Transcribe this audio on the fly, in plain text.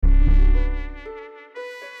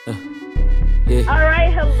Yeah.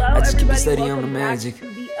 Alright, hello I just keep it everybody. steady on the Welcome back magic. to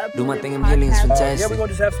the Do my Uprooted thing, I'm healing, it's Podcast. fantastic. Yeah, we're gonna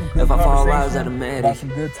just have some good If I fall, I was conversation automatic. about some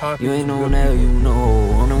good topics. You ain't some no good now, people. you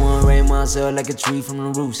know. I'm the one raise myself like a tree from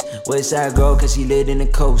the roots. West side girl, cause she lit in the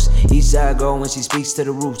coast. East side girl when she speaks to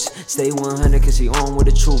the roots. Stay 100 cause she on with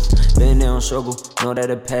the truth. Been there on struggle, know that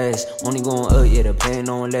it pass. Only going up, yeah, the pain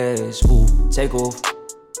don't last. Ooh, take off.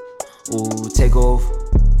 Ooh, take off.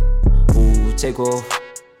 Ooh, take off.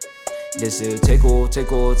 This is take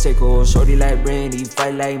off. Shorty like Brandy,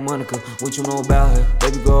 fight like Monica. What you know about her?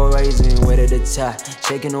 Baby girl rising, way to the top.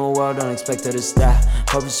 Shaking the world, don't expect her to stop.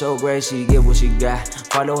 Purpose so great, she get what she got.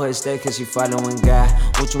 Follow her step, cause she following God.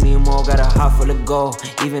 What you need more, got a heart full of gold.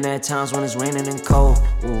 Even at times when it's raining and cold.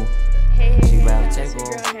 Ooh, Hey, she hey, about hey, to it's take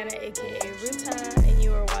your off. girl Hannah, aka Ruta, and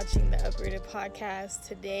you are watching the Uprooted Podcast.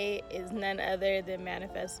 Today is none other than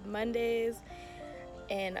Manifest Mondays,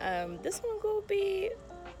 and this one gonna be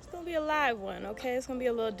a live one. Okay, it's gonna be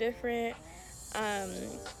a little different.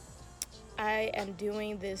 I am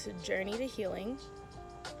doing this journey to healing,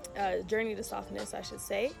 journey to softness, I should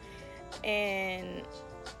say, and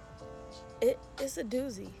it's a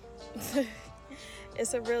doozy.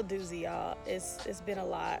 It's a real doozy, y'all. It's been a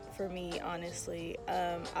lot for me, honestly.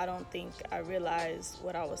 I don't think I realized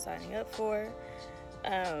what I was signing up for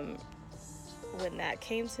when that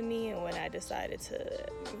came to me and when I decided to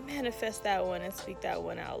manifest that one and speak that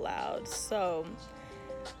one out loud. So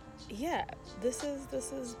yeah, this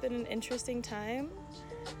has been an interesting time.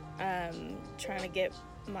 Trying to get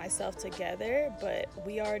myself together, but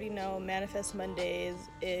we already know Manifest Mondays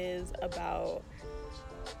is about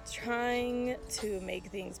trying to make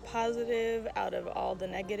things positive out of all the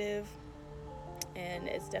negative, and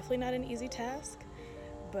it's definitely not an easy task,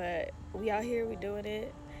 but we out here, we doing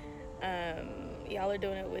it. Y'all are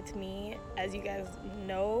doing it with me. As you guys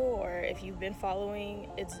know, or if you've been following,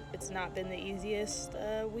 it's not been the easiest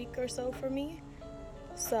week or so for me,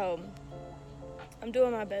 so I'm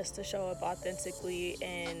doing my best to show up authentically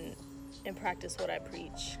and practice what I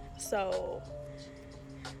preach. So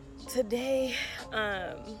today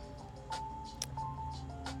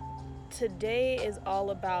is all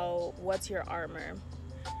about what's your armor,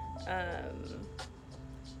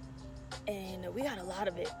 and we got a lot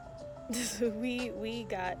of it. we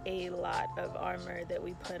got a lot of armor that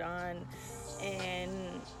we put on,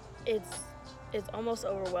 and it's almost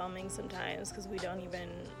overwhelming sometimes because we don't even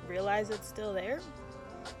realize it's still there.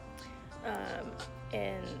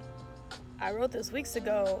 And I wrote this weeks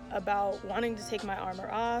ago about wanting to take my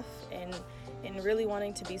armor off and really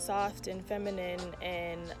wanting to be soft and feminine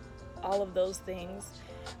and all of those things.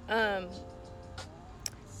 I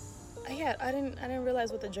didn't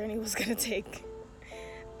realize what the journey was gonna take.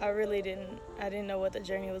 I really didn't. I didn't know what the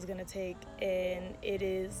journey was gonna take, and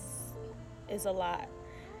it's a lot.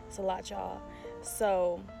 It's a lot, y'all.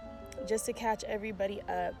 So just to catch everybody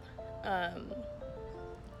up,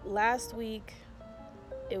 last week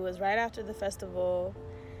it was right after the festival,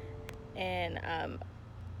 and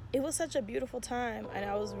it was such a beautiful time, and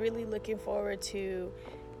I was really looking forward to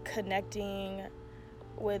connecting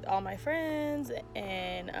with all my friends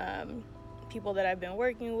and people that I've been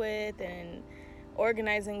working with and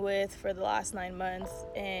organizing with for the last 9 months,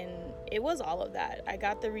 and it was all of that. I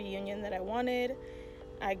got the reunion that I wanted.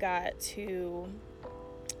 I got to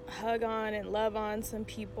hug on and love on some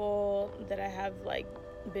people that I have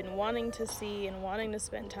been wanting to see and wanting to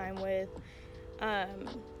spend time with,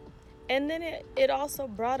 and then it also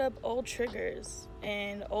brought up old triggers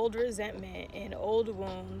and old resentment and old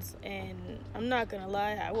wounds, and I'm not gonna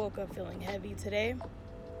lie, I woke up feeling heavy today.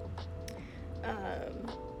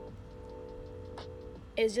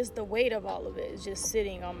 It's just the weight of all of it is just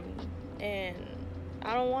sitting on me, and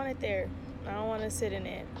I don't want it there. I don't want to sit in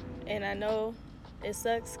it, and I know it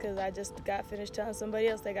sucks because I just got finished telling somebody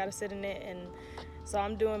else they got to sit in it, and so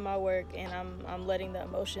I'm doing my work, and I'm letting the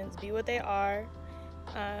emotions be what they are.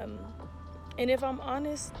 And if I'm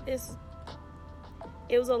honest,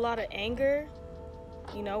 it was a lot of anger.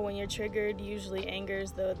 You know, when you're triggered, usually anger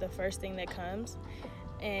is the first thing that comes.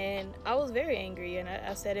 And I was very angry, and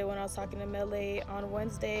I said it when I was talking to Mele on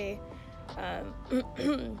Wednesday.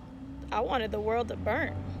 I wanted the world to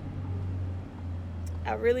burn.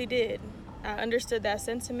 I really did. I understood that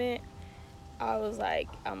sentiment. I was like,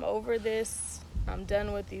 I'm over this. I'm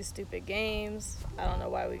done with these stupid games. I don't know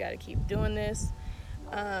why we got to keep doing this.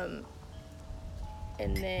 And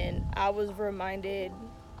then I was reminded,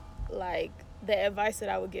 the advice that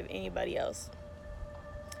I would give anybody else.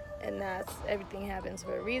 And that's everything happens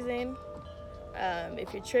for a reason.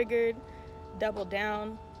 If you're triggered, double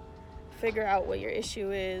down, figure out what your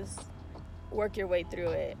issue is, work your way through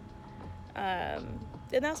it.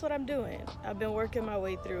 And that's what I'm doing. I've been working my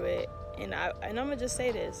way through it. And I'm going to just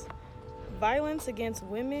say this. Violence against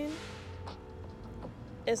women,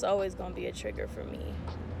 it's always going to be a trigger for me.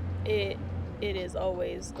 It is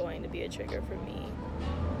always going to be a trigger for me.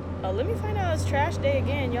 Let me find out it's trash day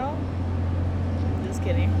again, y'all. Just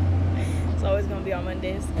kidding. It's always going to be on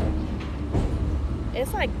Mondays.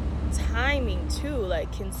 It's like timing too,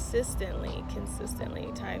 like consistently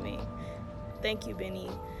timing. Thank you, Benny.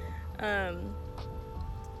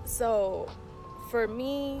 So for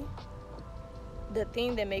me, the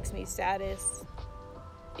thing that makes me saddest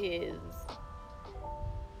is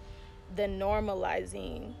the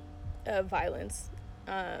normalizing of violence.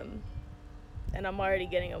 And I'm already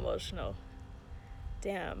getting emotional.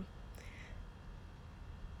 Damn.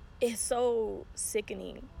 It's so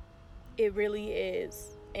sickening. It really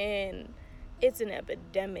is. And it's an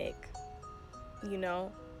epidemic, you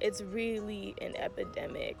know? It's really an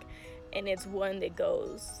epidemic. And it's one that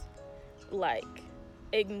goes, like,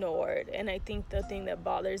 ignored. And I think the thing that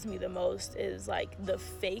bothers me the most is, like, the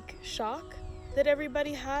fake shock that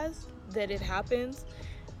everybody has, that it happens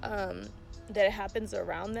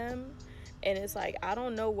around them. And it's like, I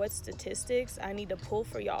don't know what statistics I need to pull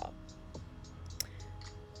for y'all.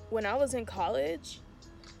 When I was in college,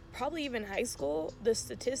 probably even high school, the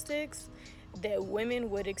statistics that women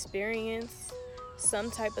would experience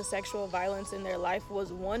some type of sexual violence in their life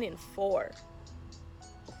was 1 in 4.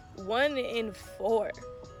 1 in 4.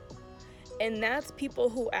 And that's people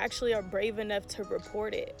who actually are brave enough to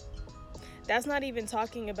report it. That's not even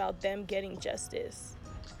talking about them getting justice.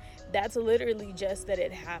 That's literally just that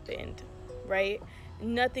it happened, right?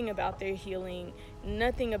 Nothing about their healing,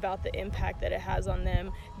 nothing about the impact that it has on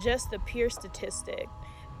them, just the pure statistic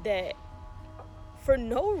that for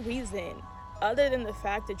no reason other than the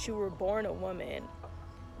fact that you were born a woman,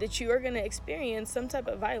 that you are going to experience some type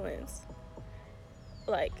of violence.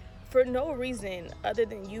 Like, for no reason other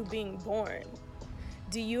than you being born,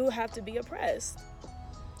 do you have to be oppressed?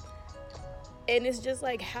 And it's just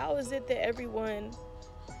like, how is it that everyone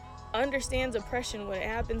understands oppression when it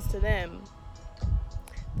happens to them,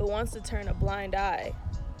 but wants to turn a blind eye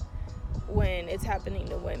when it's happening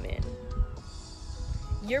to women?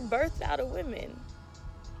 You're birthed out of women.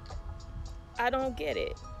 I don't get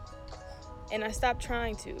it. And I stopped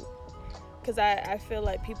trying to, because I feel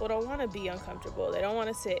like people don't want to be uncomfortable. They don't want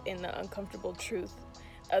to sit in the uncomfortable truth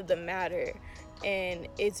of the matter. And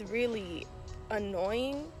it's really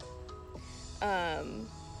annoying. And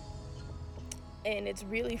it's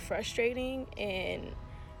really frustrating, and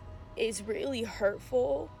it's really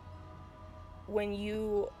hurtful when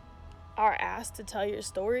you are asked to tell your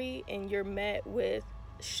story and you're met with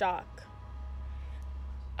shock.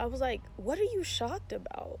 I was like, what are you shocked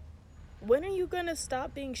about? When are you gonna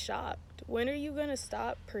stop being shocked? When are you gonna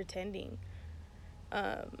stop pretending?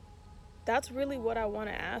 That's really what I want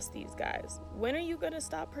to ask these guys. When are you gonna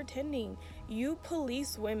stop pretending? You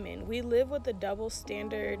police women. We live with the double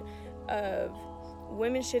standard of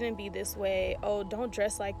women shouldn't be this way. Oh, don't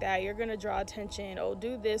dress like that. You're gonna draw attention. Oh,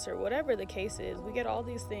 do this, or whatever the case is. We get all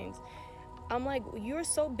these things. I'm like, you're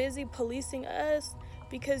so busy policing us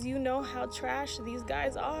because you know how trash these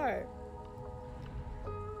guys are.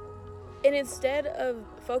 And instead of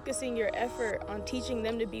focusing your effort on teaching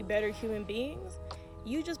them to be better human beings,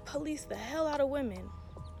 you just police the hell out of women.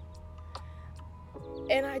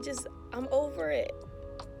 And I'm over it.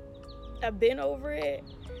 I've been over it.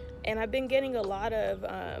 And I've been getting a lot of,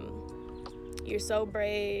 you're so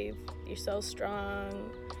brave, you're so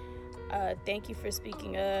strong, thank you for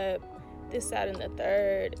speaking up, this, that, and the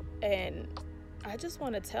third. And I just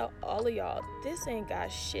want to tell all of y'all, this ain't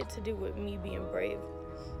got shit to do with me being brave.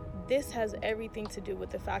 This has everything to do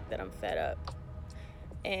with the fact that I'm fed up.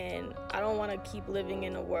 And I don't want to keep living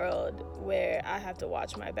in a world where I have to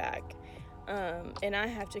watch my back. And I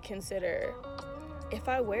have to consider, if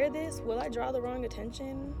I wear this, will I draw the wrong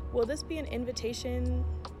attention? Will this be an invitation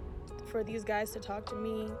for these guys to talk to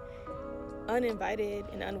me uninvited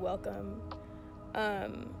and unwelcome?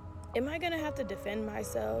 Am I going to have to defend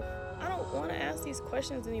myself? I don't want to ask these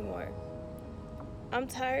questions anymore. I'm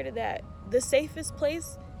tired of that. The safest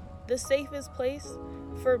place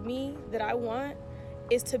for me that I want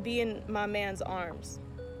is to be in my man's arms.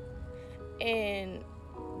 And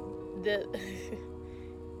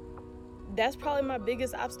that's probably my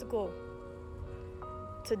biggest obstacle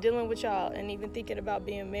to dealing with y'all and even thinking about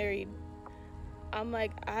being married. I'm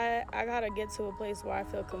like, I gotta get to a place where I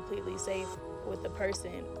feel completely safe with the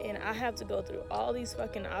person, and I have to go through all these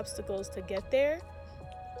fucking obstacles to get there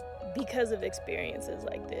because of experiences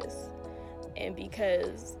like this, and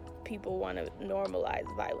because people want to normalize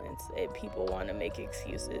violence, and people want to make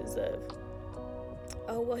excuses of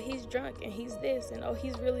Oh, well, he's drunk and he's this, and oh,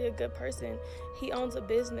 he's really a good person. He owns a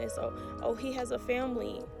business. Oh, he has a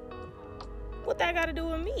family. What that got to do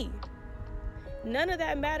with me? None of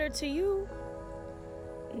that mattered to you.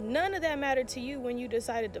 None of that mattered to you when you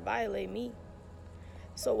decided to violate me.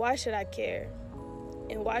 So why should I care?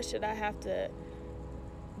 And why should I have to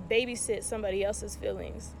babysit somebody else's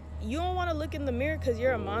feelings? You don't want to look in the mirror because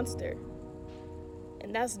you're a monster.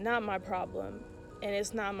 And that's not my problem. And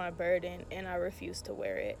it's not my burden. And I refuse to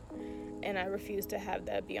wear it. And I refuse to have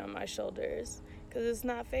that be on my shoulders. Because it's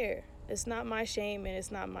not fair. It's not my shame and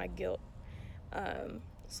it's not my guilt.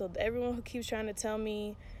 So everyone who keeps trying to tell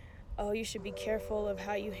me, oh, you should be careful of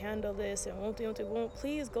how you handle this and won't,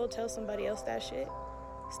 please go tell somebody else that shit.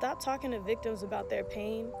 Stop talking to victims about their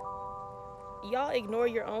pain. Y'all ignore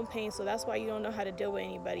your own pain, so that's why you don't know how to deal with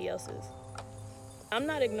anybody else's. I'm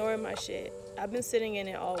not ignoring my shit. I've been sitting in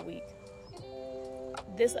it all week.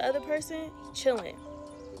 This other person, chilling.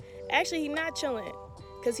 Actually, he's not chilling,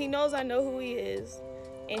 because he knows I know who he is,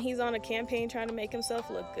 and he's on a campaign trying to make himself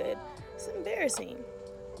look good. It's embarrassing.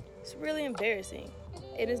 It's really embarrassing.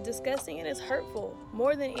 It is disgusting and it's hurtful.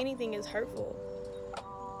 More than anything, it's hurtful.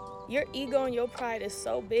 Your ego and your pride is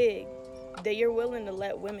so big that you're willing to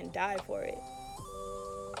let women die for it.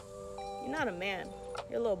 You're not a man.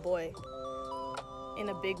 You're a little boy in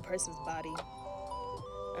a big person's body.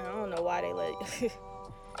 And I don't know why they let...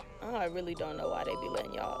 I really don't know why they be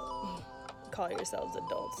letting y'all call yourselves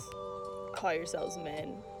adults. Call yourselves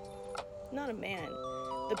men. Not a man.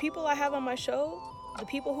 The people I have on my show, the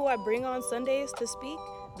people who I bring on Sundays to speak,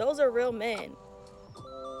 those are real men.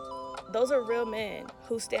 Those are real men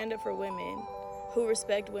who stand up for women, who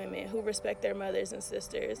respect women, who respect their mothers and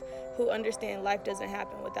sisters, who understand life doesn't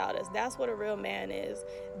happen without us. That's what a real man is.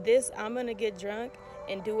 This, I'm gonna get drunk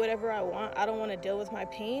and do whatever I want. I don't want to deal with my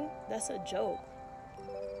pain. That's a joke.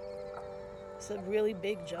 It's a really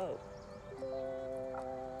big joke.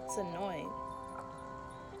 It's annoying.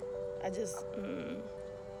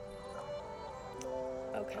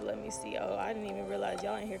 Okay, let me see. Oh, I didn't even realize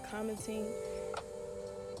y'all in here commenting.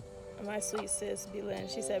 My sweet sis, B-Lynn,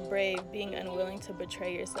 she said, brave, being unwilling to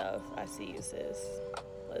betray yourself. I see you, sis.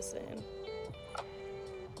 Listen.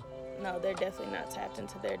 No, they're definitely not tapped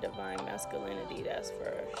into their divine masculinity, that's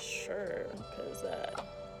for sure. Because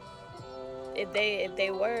if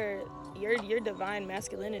they were, your divine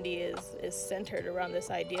masculinity is centered around this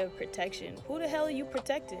idea of protection. Who the hell are you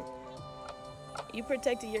protecting? You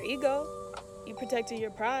protected your ego. You protected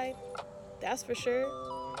your pride. That's for sure.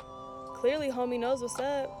 Clearly, homie knows what's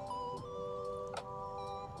up.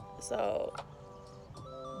 So,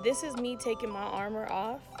 this is me taking my armor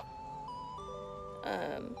off.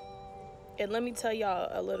 And let me tell y'all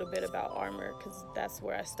a little bit about armor, because that's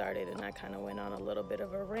where I started, and I kind of went on a little bit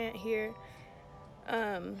of a rant here.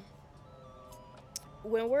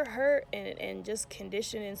 When we're hurt and just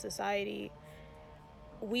conditioned in society,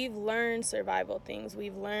 we've learned survival things.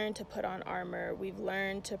 We've learned to put on armor. We've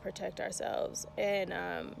learned to protect ourselves. And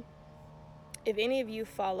if any of you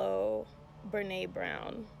follow Brene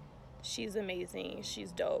Brown, she's amazing.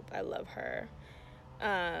 She's dope. I love her.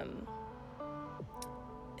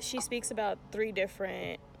 She speaks about 3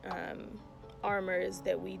 different armors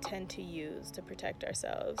that we tend to use to protect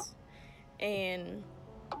ourselves. And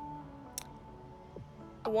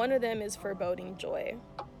one of them is foreboding joy.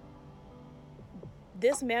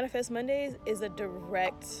 This Manifest Mondays is a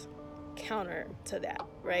direct counter to that,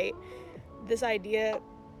 right? This idea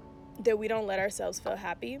that we don't let ourselves feel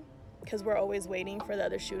happy because we're always waiting for the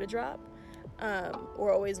other shoe to drop.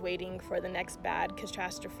 We're always waiting for the next bad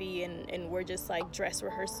catastrophe, and we're just like dress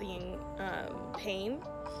rehearsing pain.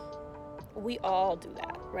 We all do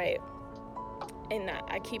that, right? And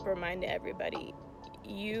I keep reminding everybody,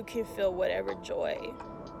 you can feel whatever joy.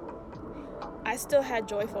 I still had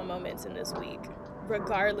joyful moments in this week,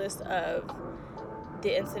 regardless of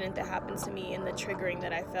the incident that happened to me and the triggering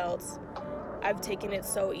that I felt. I've taken it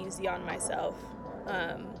so easy on myself.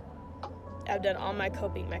 I've done all my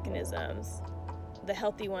coping mechanisms, the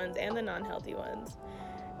healthy ones and the non-healthy ones,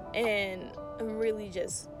 and I'm really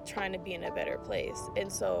just trying to be in a better place.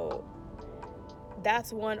 And so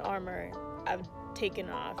that's one armor I've taken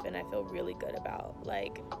off and I feel really good about.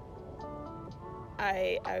 Like,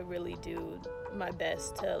 I really do my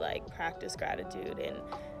best to like practice gratitude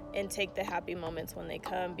and take the happy moments when they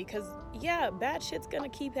come, because yeah, bad shit's gonna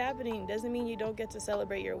keep happening. Doesn't mean you don't get to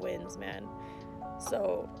celebrate your wins, man.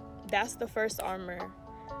 So that's the first armor.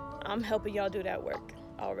 I'm helping y'all do that work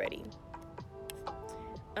already.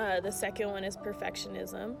 The second one is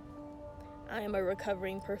perfectionism. I am a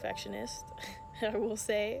recovering perfectionist, I will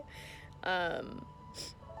say.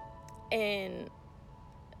 And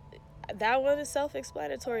that one is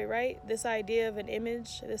self-explanatory, right? This idea of an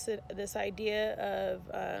image, this idea of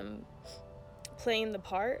playing the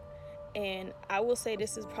part. And I will say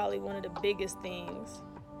this is probably one of the biggest things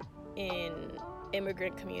in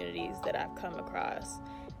immigrant communities that I've come across.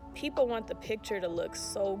 People want the picture to look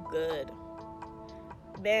so good.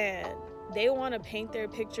 Man, they want to paint their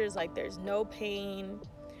pictures like there's no pain,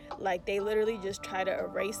 like they literally just try to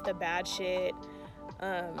erase the bad shit.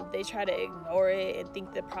 They try to ignore it and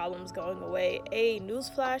think the problem's going away. Hey,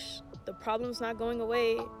 newsflash, the problem's not going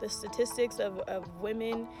away. The statistics of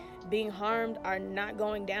women being harmed are not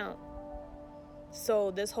going down.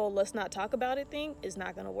 So this whole let's not talk about it thing is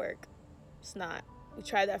not going to work. It's not. We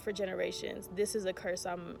tried that for generations. This is a curse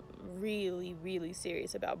I'm really, really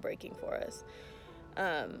serious about breaking for us.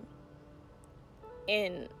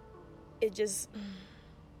 And it just,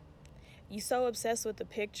 you so obsessed with the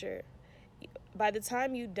picture. By the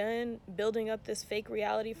time you're done building up this fake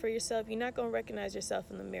reality for yourself, you're not going to recognize yourself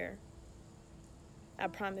in the mirror. I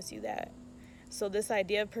promise you that. So this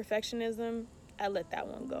idea of perfectionism, I let that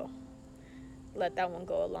one go. Let that one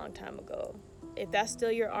go a long time ago. If that's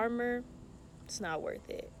still your armor, it's not worth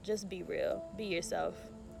it. Just be real. Be yourself.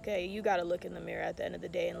 Okay? You got to look in the mirror at the end of the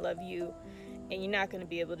day and love you. And you're not going to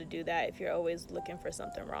be able to do that if you're always looking for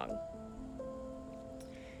something wrong.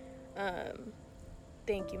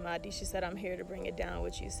 Thank you, Madi. She said, I'm here to bring it down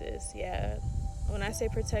with you, sis. Yeah. When I say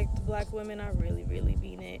protect Black women, I really, really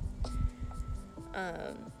mean it.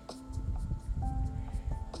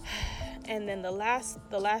 And then the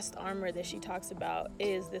last armor that she talks about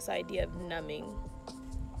is this idea of numbing,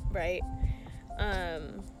 right?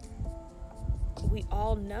 We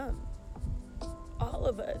all numb. All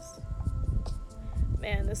of us.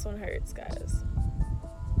 Man, this one hurts, guys.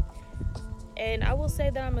 And I will say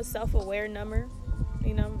that I'm a self-aware number.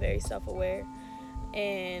 You know, I'm very self-aware.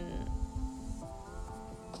 And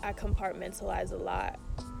I compartmentalize a lot.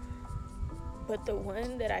 But the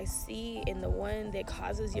one that I see and the one that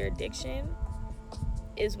causes your addiction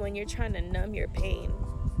is when you're trying to numb your pain.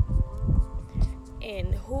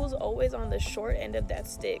 And who's always on the short end of that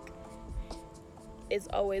stick? It's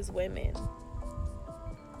always women.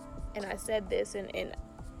 And I said this, and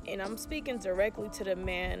I'm speaking directly to the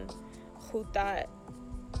man who thought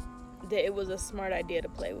that it was a smart idea to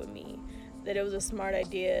play with me, that it was a smart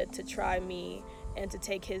idea to try me and to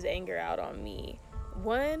take his anger out on me.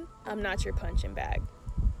 One, I'm not your punching bag.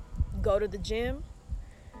 Go to the gym,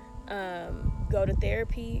 go to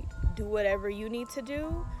therapy, do whatever you need to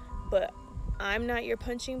do, but I'm not your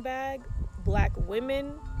punching bag. Black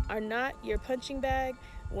women are not your punching bag.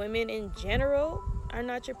 Women in general are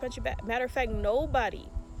not your punching bag. Matter of fact, nobody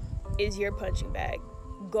is your punching bag.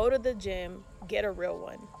 Go to the gym, get a real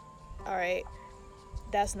one. All right,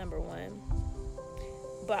 that's number one.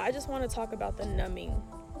 But I just want to talk about the numbing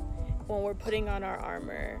when we're putting on our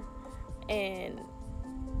armor. And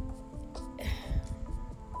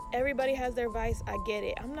everybody has their vice. I get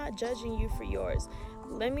it. I'm not judging you for yours.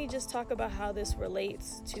 Let me just talk about how this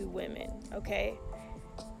relates to women, okay?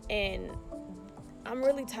 And I'm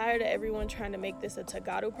really tired of everyone trying to make this a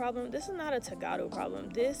Tagadu problem. This is not a Tagadu problem.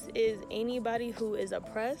 This is anybody who is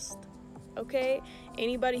oppressed, okay?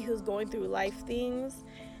 Anybody who's going through life things.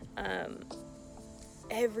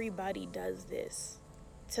 Everybody does this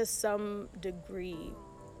to some degree.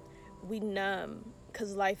 We numb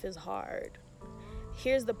because life is hard.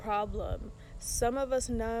 Here's the problem. Some of us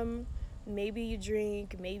numb. Maybe you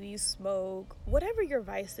drink, maybe you smoke, whatever your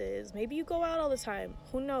vice is. Maybe you go out all the time.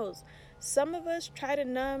 Who knows? Some of us try to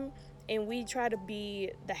numb and we try to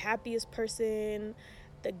be the happiest person,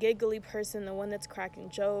 the giggly person, the one that's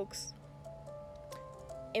cracking jokes.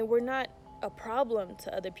 And we're not a problem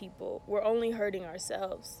to other people. We're only hurting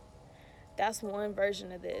ourselves. That's one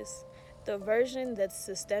version of this. The version that's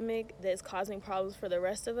systemic, that's causing problems for the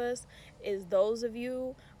rest of us, is those of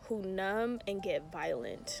you who numb and get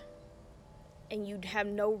violent. And you have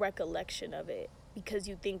no recollection of it because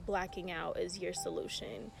you think blacking out is your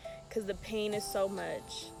solution. Because the pain is so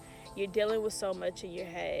much. You're dealing with so much in your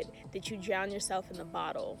head that you drown yourself in the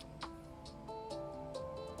bottle.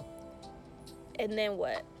 And then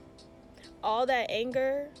what? All that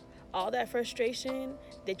anger, all that frustration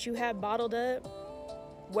that you have bottled up,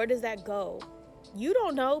 where does that go? You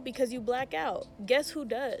don't know because you black out. Guess who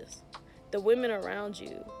does? The women around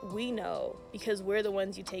you. We know because we're the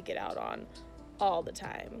ones you take it out on all the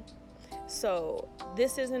time. So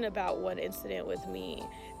this isn't about one incident with me.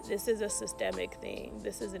 This is a systemic thing.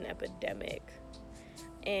 This is an epidemic.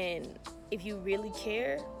 And if you really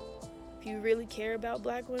care about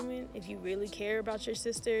Black women, if you really care about your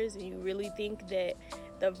sisters, and you really think that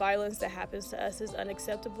the violence that happens to us is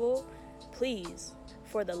unacceptable, please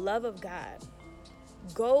for the love of God,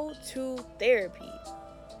 go to therapy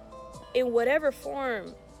in whatever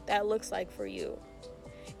form that looks like for you.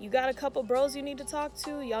 You got a couple bros you need to talk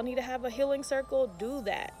to, y'all need to have a healing circle, do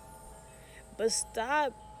that. But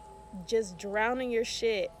stop just drowning your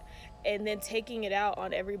shit and then taking it out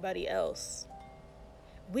on everybody else.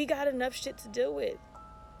 We got enough shit to deal with.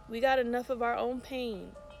 We got enough of our own pain.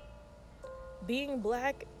 Being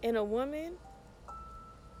black and a woman,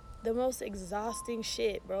 the most exhausting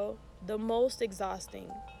shit, bro. The most exhausting.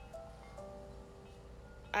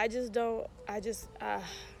 I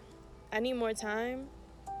need more time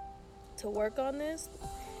to work on this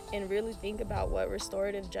and really think about what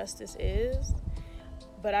restorative justice is.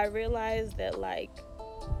 But I realized that, like,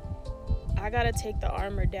 I gotta take the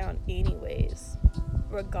armor down anyways,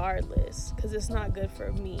 regardless, because it's not good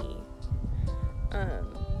for me.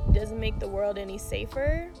 Doesn't make the world any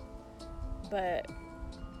safer, but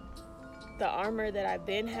the armor that I've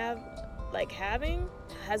been having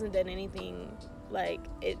hasn't done anything. Like,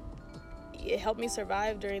 it helped me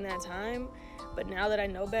survive during that time, but now that I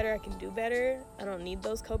know better, I can do better. I don't need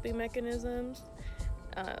those coping mechanisms.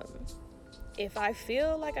 If I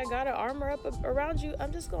feel like I gotta armor up around you,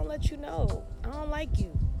 I'm just gonna let you know I don't like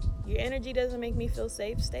you. Your energy doesn't make me feel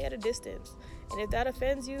safe. Stay at a distance. And if that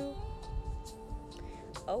offends you,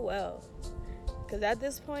 oh well. Because at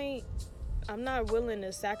this point, I'm not willing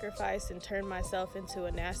to sacrifice and turn myself into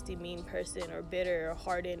a nasty, mean person or bitter or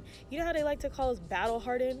hardened. You know how they like to call us battle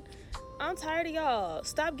hardened? I'm tired of y'all.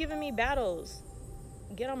 Stop giving me battles.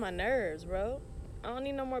 Get on my nerves, bro. I don't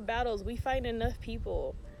need no more battles. We fighting enough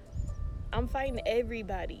people. I'm fighting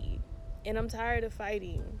everybody. And I'm tired of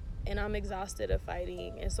fighting. And I'm exhausted of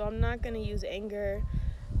fighting. And so I'm not going to use anger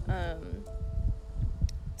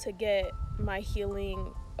to get my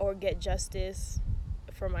healing or get justice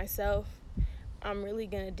for myself. I'm really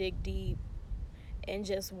going to dig deep and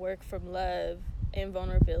just work from love and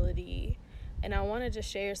vulnerability. And I want to just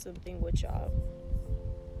share something with y'all,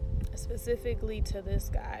 specifically to this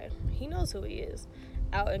guy. He knows who he is,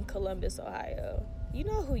 out in Columbus, Ohio. You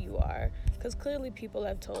know who you are, because clearly people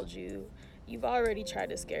have told you. You've already tried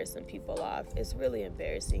to scare some people off. It's really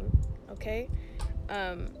embarrassing, okay?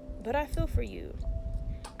 But I feel for you.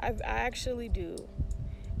 I actually do.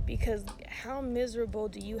 Because how miserable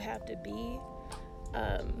do you have to be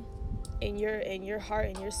in your heart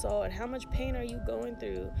and your soul, and how much pain are you going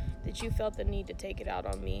through that you felt the need to take it out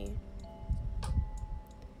on me?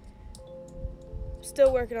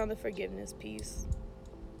 Still working on the forgiveness piece,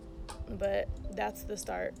 but that's the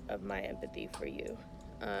start of my empathy for you.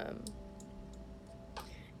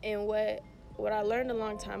 And what I learned a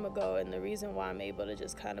long time ago, and the reason why I'm able to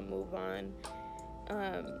just kind of move on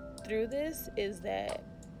through this, is that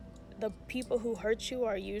the people who hurt you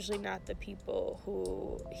are usually not the people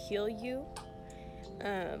who heal you.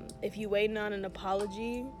 If you're waiting on an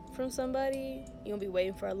apology from somebody, you'll be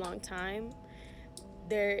waiting for a long time.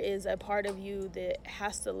 There is a part of you that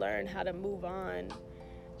has to learn how to move on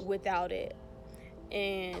without it.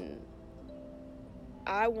 And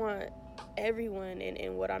I want everyone,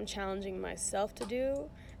 and what I'm challenging myself to do,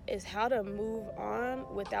 is how to move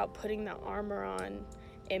on without putting the armor on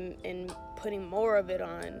and putting more of it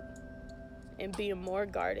on and being more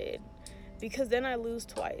guarded, because then I lose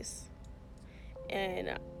twice.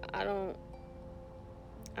 And I don't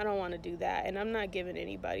want to do that, and I'm not giving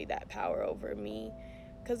anybody that power over me,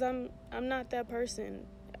 because I'm not that person.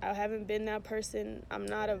 I haven't been that person. I'm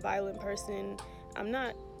not a violent person. I'm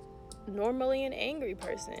not normally an angry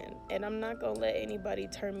person, and I'm not gonna let anybody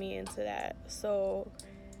turn me into that. So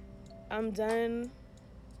I'm done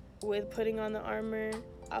with putting on the armor.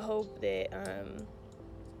 I hope that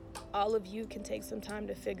all of you can take some time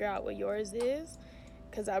to figure out what yours is,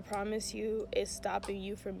 because I promise you it's stopping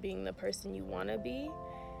you from being the person you want to be.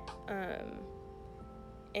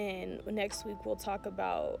 And next week we'll talk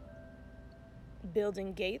about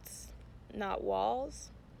building gates, not walls,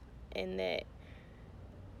 and that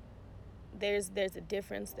there's a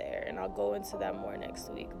difference there, and I'll go into that more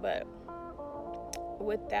next week. But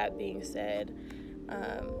with that being said,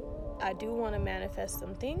 I do want to manifest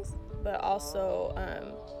some things, but also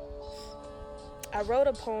I wrote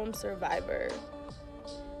a poem, Survivor,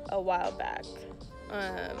 a while back,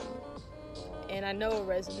 and I know it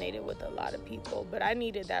resonated with a lot of people, but I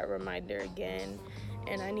needed that reminder again,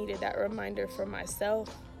 and I needed that reminder for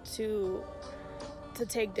myself to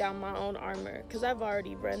take down my own armor, because I've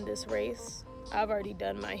already run this race. I've already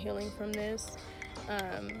done my healing from this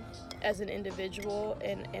as an individual,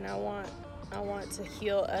 and I want to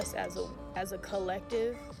heal us as a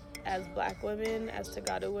collective, as Black women, as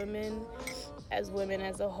Tagada women, as women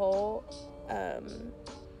as a whole.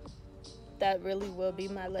 that really will be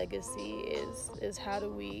my legacy, is how do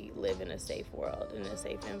we live in a safe world, in a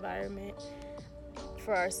safe environment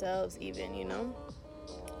for ourselves even, you know?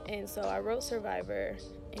 And so I wrote Survivor,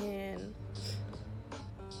 and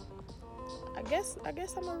I guess I'm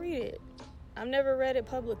gonna read it. I've never read it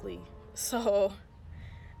publicly, so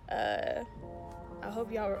I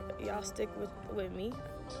hope y'all stick with me.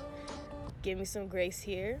 Give me some grace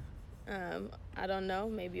here. I don't know.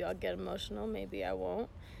 Maybe I'll get emotional. Maybe I won't.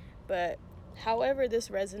 But however this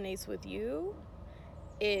resonates with you,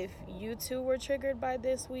 if you too were triggered by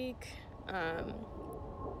this week,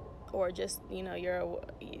 or just, you know,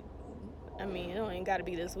 I mean, it don't even got to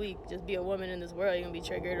be this week. Just be a woman in this world, you're going to be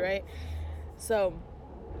triggered, right? So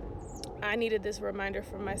I needed this reminder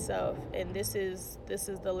for myself, and this is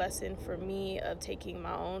the lesson for me of taking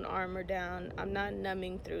my own armor down. I'm not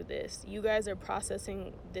numbing through this. You guys are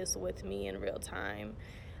processing this with me in real time.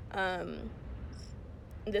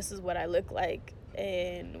 This is what I look like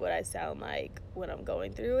and what I sound like when I'm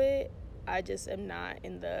going through it. I just am not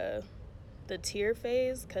in the tear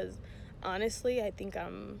phase, because honestly, I think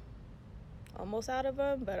I'm almost out of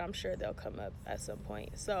them, but I'm sure they'll come up at some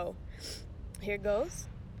point. So here goes.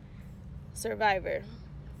 Survivor.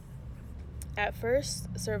 At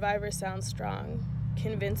first, Survivor sounds strong,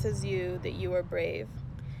 convinces you that you are brave,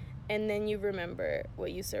 and then you remember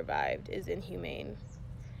what you survived is inhumane.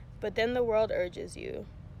 But then the world urges you,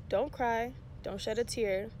 don't cry, don't shed a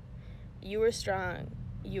tear. You were strong,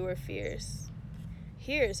 you were fierce.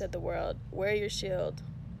 Here, said the world, wear your shield.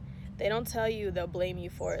 They don't tell you they'll blame you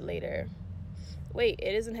for it later. Wait,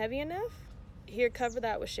 it isn't heavy enough? Here, cover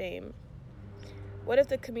that with shame. What if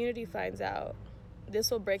the community finds out?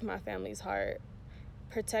 This will break my family's heart.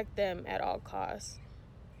 Protect them at all costs.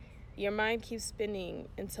 Your mind keeps spinning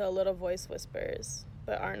until a little voice whispers,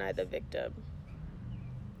 but aren't I the victim?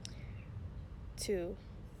 2.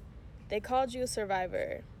 They called you a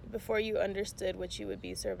survivor before you understood what you would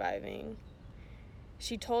be surviving.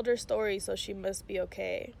 She told her story, so she must be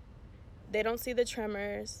okay. They don't see the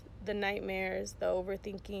tremors, the nightmares, the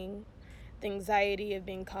overthinking, the anxiety of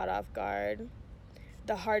being caught off guard,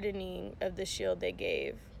 the hardening of the shield they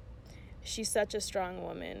gave. She's such a strong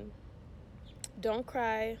woman. Don't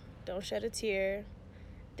cry, don't shed a tear.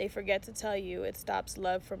 They forget to tell you it stops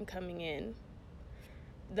love from coming in.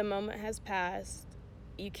 The moment has passed.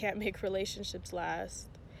 You can't make relationships last.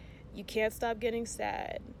 You can't stop getting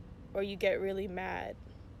sad, or you get really mad.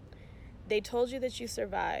 They told you that you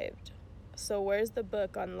survived, so where's the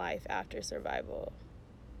book on life after survival?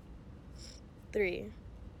 3.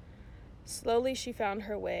 Slowly she found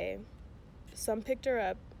her way. Some picked her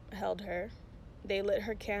up, held her. They lit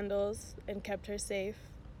her candles and kept her safe.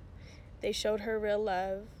 They showed her real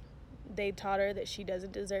love. They taught her that she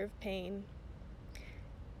doesn't deserve pain.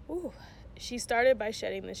 Ooh. She started by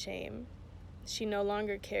shedding the shame. She no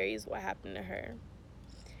longer carries what happened to her.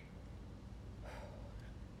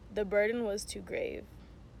 The burden was too grave.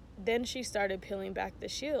 Then she started peeling back the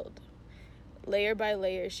shield. Layer by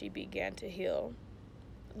layer, she began to heal.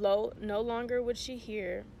 No longer would she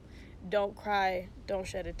hear, don't cry, don't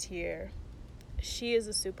shed a tear. She is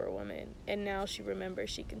a superwoman, and now she remembers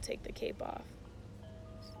she can take the cape off.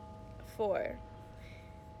 4.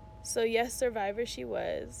 So yes, survivor she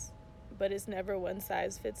was, but it's never one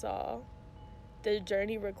size fits all. The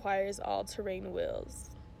journey requires all-terrain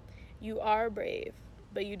wills. You are brave,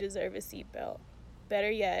 but you deserve a seatbelt. Better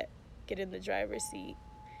yet, get in the driver's seat.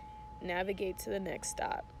 Navigate to the next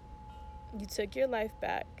stop. You took your life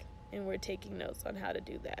back, and we're taking notes on how to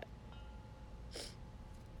do that.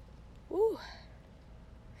 Woo.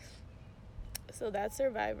 So that's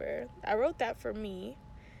Survivor. I wrote that for me,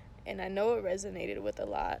 and I know it resonated with a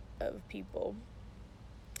lot of people.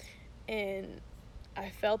 And I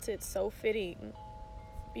felt it so fitting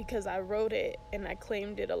because I wrote it and I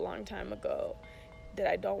claimed it a long time ago that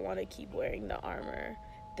I don't want to keep wearing the armor,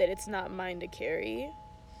 that it's not mine to carry,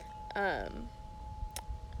 and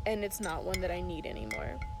it's not one that I need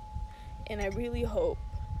anymore. And I really hope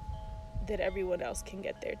that everyone else can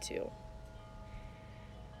get there too.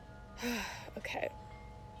 Okay.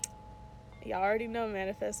 Y'all already know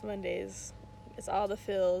Manifest Mondays. It's all the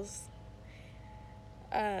feels.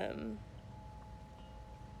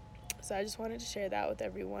 So I just wanted to share that with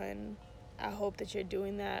everyone. I hope that you're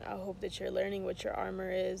doing that. I hope that you're learning what your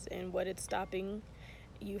armor is and what it's stopping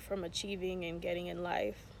you from achieving and getting in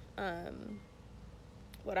life.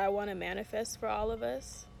 What I want to manifest for all of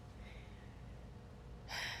us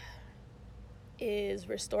is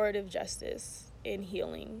restorative justice and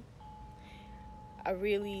healing. I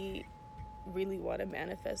really, really want to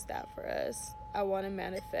manifest that for us. I want to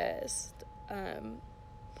manifest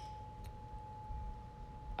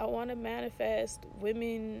I want to manifest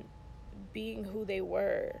women being who they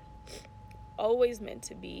were, always meant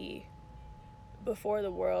to be, before the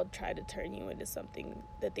world tried to turn you into something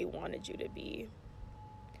that they wanted you to be.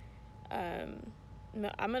 I'm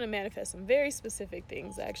going to manifest some very specific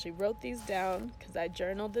things. I actually wrote these down because I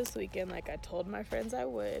journaled this weekend like I told my friends I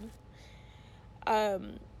would.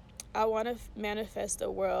 I want to manifest a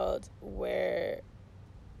world where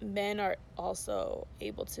men are also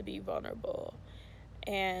able to be vulnerable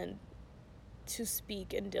and to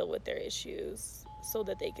speak and deal with their issues so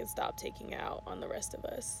that they can stop taking out on the rest of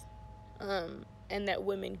us. And that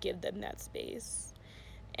women give them that space.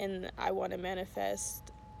 And I want to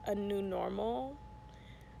manifest a new normal,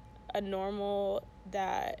 a normal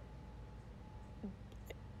that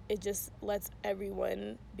it just lets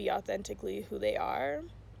everyone be authentically who they are.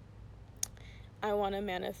 I want to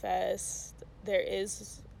manifest there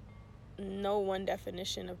is no one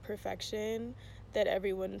definition of perfection, that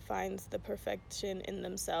everyone finds the perfection in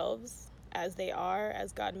themselves as they are,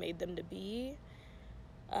 as God made them to be.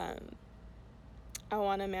 I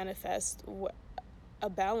want to manifest a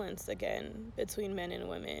balance again between men and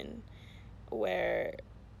women, where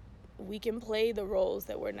we can play the roles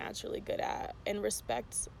that we're naturally good at and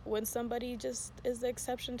respect when somebody just is the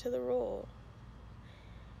exception to the rule.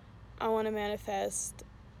 I want to manifest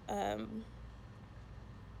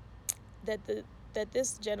that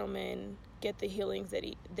this gentleman get the healings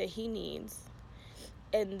that he needs,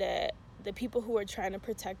 and that the people who are trying to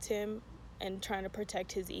protect him and trying to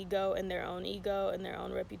protect his ego and their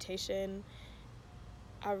own reputation,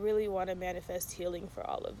 I really want to manifest healing for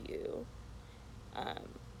all of you,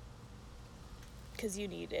 because you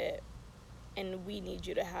need it, and we need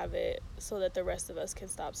you to have it so that the rest of us can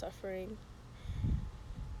stop suffering.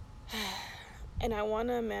 And I want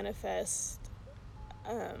to manifest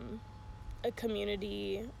a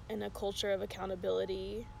community and a culture of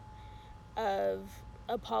accountability, of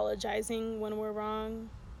apologizing when we're wrong,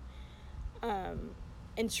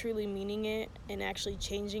 and truly meaning it, and actually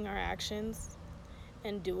changing our actions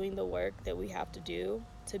and doing the work that we have to do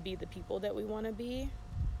to be the people that we want to be.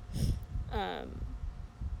 I'm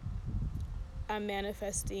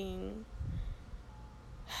manifesting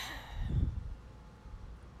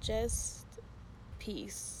just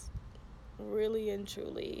peace, really and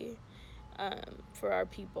truly, for our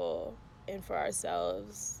people and for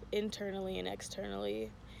ourselves, internally and externally.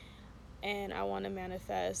 And I want to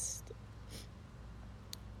manifest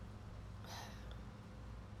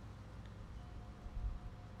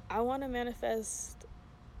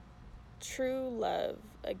true love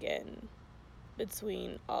again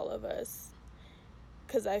between all of us,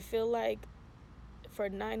 because I feel like for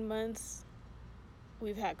 9 months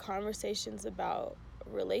we've had conversations about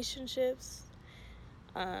relationships,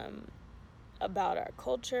 about our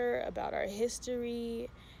culture, about our history,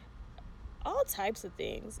 all types of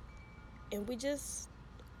things, and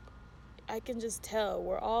I can just tell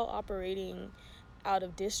we're all operating out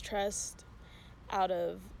of distrust, out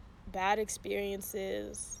of bad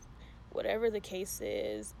experiences, whatever the case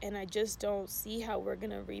is, and I just don't see how we're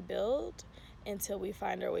gonna rebuild until we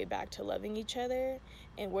find our way back to loving each other.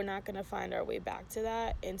 And we're not gonna find our way back to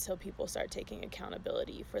that until people start taking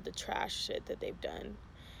accountability for the trash shit that they've done.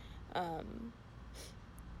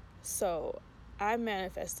 So I'm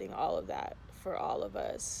manifesting all of that for all of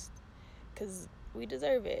us, because we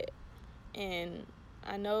deserve it. And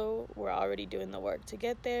I know we're already doing the work to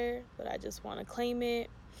get there, but I just want to claim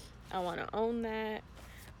it. I want to own that,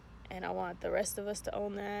 and I want the rest of us to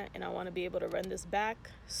own that, and I want to be able to run this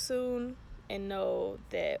back soon and know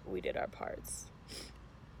that we did our parts.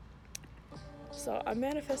 So I'm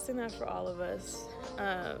manifesting that for all of us.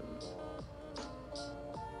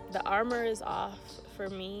 The armor is off for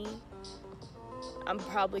me. I'm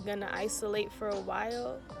probably going to isolate for a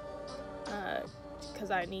while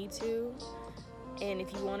because I need to. And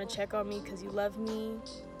if you want to check on me because you love me,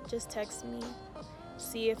 just text me.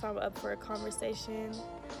 See if I'm up for a conversation.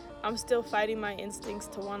 I'm still fighting my instincts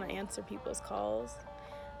to want to answer people's calls.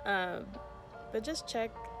 But just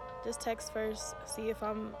text first. See if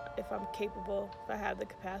I'm capable, if I have the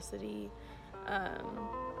capacity.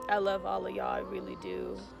 I love all of y'all, I really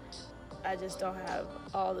do. I just don't have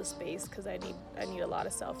all the space because I need a lot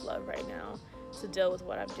of self-love right now to deal with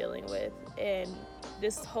what I'm dealing with. And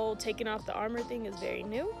this whole taking off the armor thing is very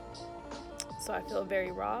new, so I feel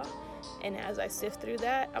very raw. And as I sift through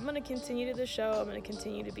that, I'm going to continue to the show. I'm going to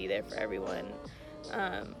continue to be there for everyone,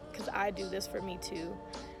 because I do this for me too.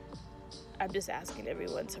 I'm just asking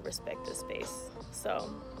everyone to respect this space. So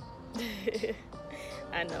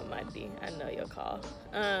I know Monday, I know you'll call.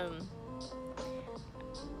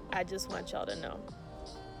 I just want y'all to know.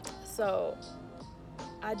 So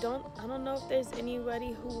I don't know if there's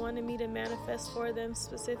anybody who wanted me to manifest for them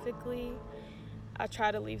specifically. I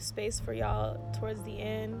try to leave space for y'all towards the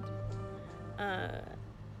end.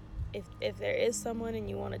 If there is someone and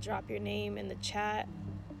you want to drop your name in the chat,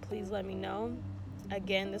 please let me know.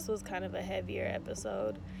 Again, this was kind of a heavier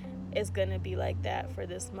episode. It's gonna be like that for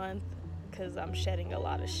this month because I'm shedding a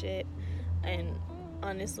lot of shit. And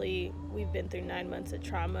honestly, we've been through 9 months of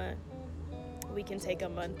trauma. We can take a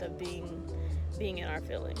month of being in our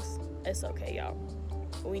feelings. It's okay, y'all.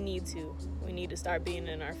 We need to start being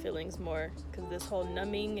in our feelings more, because this whole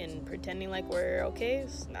numbing and pretending like we're okay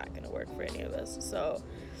is not gonna work for any of us. So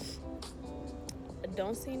I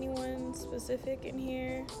don't see anyone specific in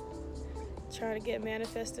here trying to get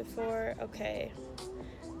manifested for. Okay,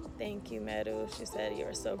 thank you, Meru. She said you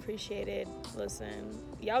are so appreciated. Listen,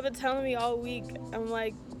 y'all been telling me all week. I'm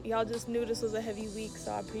like, y'all just knew this was a heavy week,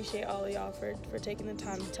 so I appreciate all of y'all for taking the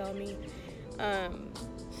time to tell me.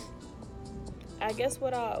 I guess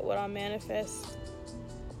what I'll manifest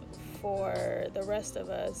for the rest of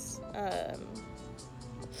us.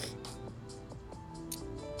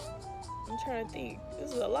 I'm trying to think.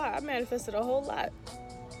 This is a lot. I manifested a whole lot.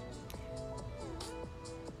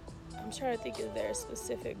 I'm trying to think, is there a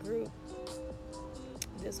specific group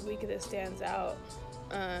this week that stands out?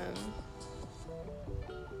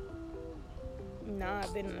 Nah,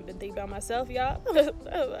 I've been thinking about myself, y'all.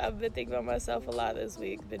 I've been thinking about myself a lot this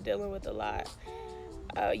week. Been dealing with a lot.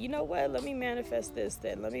 You know what? Let me manifest this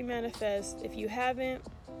then. Let me manifest, if you haven't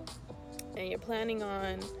and you're planning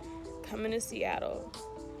on coming to Seattle,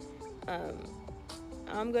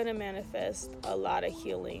 I'm going to manifest a lot of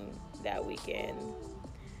healing that weekend.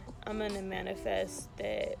 I'm going to manifest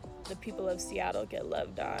that the people of Seattle get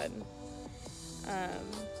loved on.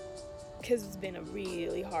 Because it's been a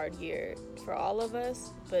really hard year for all of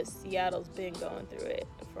us, but Seattle's been going through it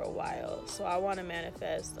for a while. So I want to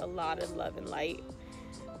manifest a lot of love and light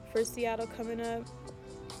for Seattle coming up,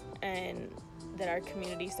 and that our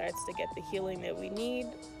community starts to get the healing that we need,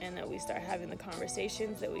 and that we start having the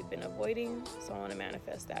conversations that we've been avoiding. So I want to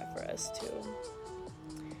manifest that for us too.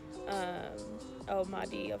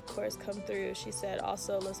 Madi, of course, come through. She said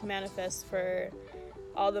also, let's manifest for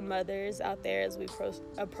all the mothers out there as we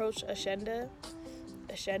approach Ashenda.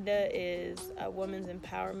 Ashenda is a women's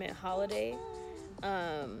empowerment holiday,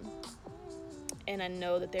 and I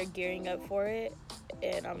know that they're gearing up for it,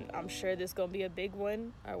 and I'm sure this is going to be a big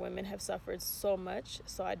one. Our women have suffered so much,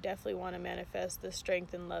 so I definitely want to manifest the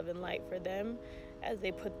strength and love and light for them as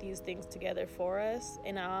they put these things together for us.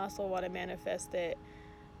 And I also want to manifest that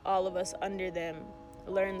all of us under them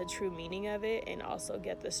learn the true meaning of it, and also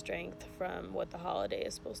get the strength from what the holiday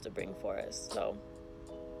is supposed to bring for us. So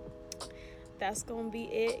that's gonna be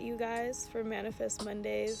it, you guys, for Manifest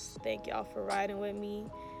Mondays. Thank y'all for riding with me.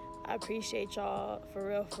 I appreciate y'all, for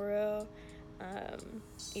real.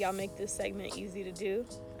 Y'all make this segment easy to do.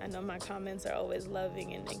 I know my comments are always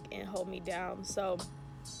loving and hold me down. So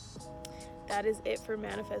that is it for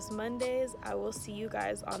Manifest Mondays. I will see you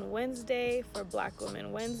guys on Wednesday for Black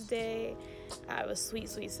Women Wednesday. I have a sweet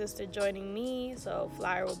sister joining me, so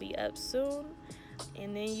flyer will be up soon.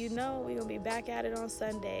 And then we're going to be back at it on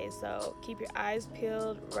Sunday. So keep your eyes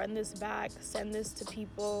peeled, run this back, send this to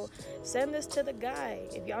people, send this to the guy.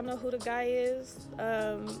 If y'all know who the guy is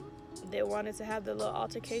that wanted to have the little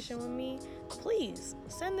altercation with me, please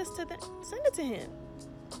send it to him.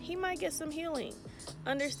 He might get some healing.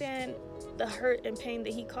 Understand the hurt and pain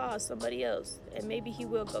that he caused somebody else, and maybe he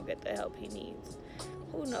will go get the help he needs.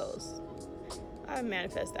 Who knows? I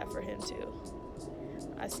manifest that for him too.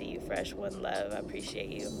 I see you, Fresh. One love. I appreciate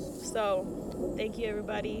you. So thank you,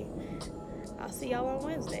 everybody. I'll see y'all on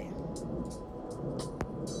Wednesday.